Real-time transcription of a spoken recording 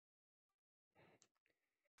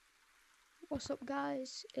What's up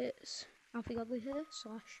guys, it's Alfie Godly here,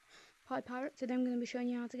 / Party Pirate. Today I'm going to be showing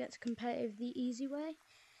you how to get to competitive the easy way.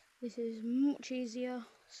 This is much easier,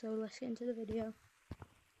 so let's get into the video.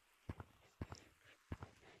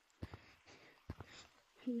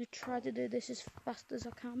 I'm going to try to do this as fast as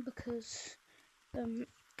I can because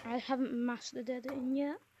I haven't mastered editing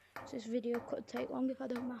yet, so this video could take long if I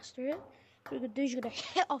don't master it. So what you're going to do is you're going to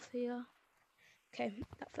hit off here. Okay,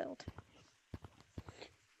 that failed.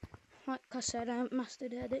 Like I said, I haven't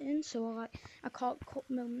mastered editing, so I can't cut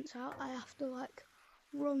moments out. I have to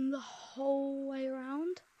run the whole way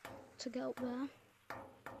around to get up there.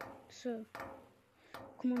 So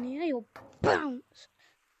come on here, you'll bounce.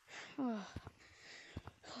 Oh.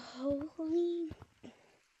 Holy.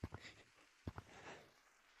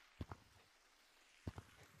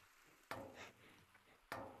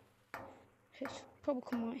 It's probably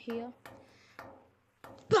come right here.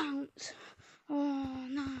 Bounce. Oh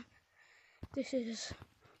no. This is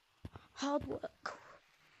hard work.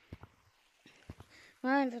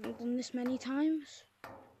 I haven't done this many times,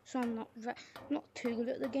 so I'm not too good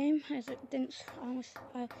at the game. As it didn't,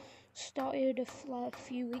 I started a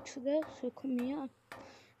few weeks ago. So come here,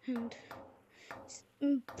 and it's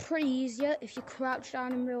pretty easier if you crouch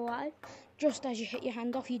down in real life. Just as you hit your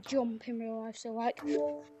hand off, you jump in real life. So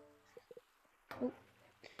oh,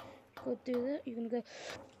 go do that. You're gonna go.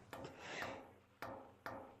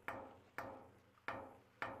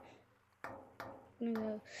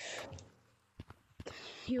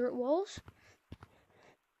 You're at walls.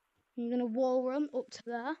 You're gonna wall run up to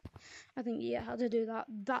there. I think you get how to do that.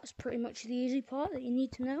 That's pretty much the easy part that you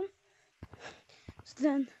need to know. So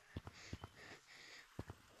then,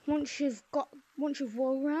 once you've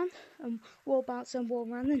wall ran and wall bounce and wall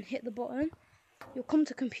ran and hit the button, you'll come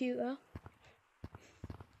to computer.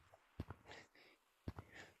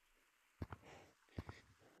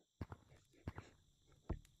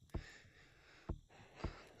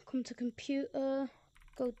 Come to computer,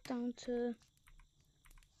 go down to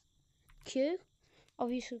queue.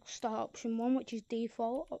 Obviously start option 1, which is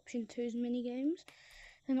default. Option 2 is mini games.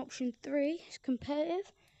 Then option 3 is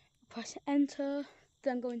competitive. Press enter,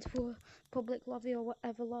 then go into a public lobby or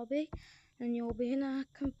whatever lobby, and you'll be in a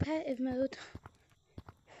competitive mode.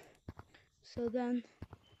 So then,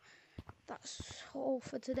 that's all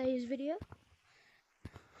for today's video.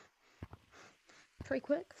 Pretty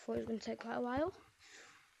quick, thought it was going to take quite a while.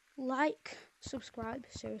 Like, subscribe,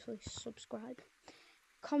 seriously subscribe.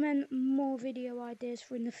 Comment more video ideas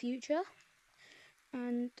for in the future,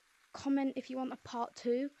 and comment if you want a part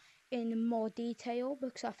 2 in more detail,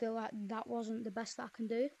 because I feel like that wasn't the best that I can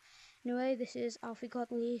do. Anyway, this is Alfie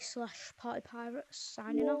Godly / Party Pirate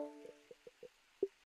signing off.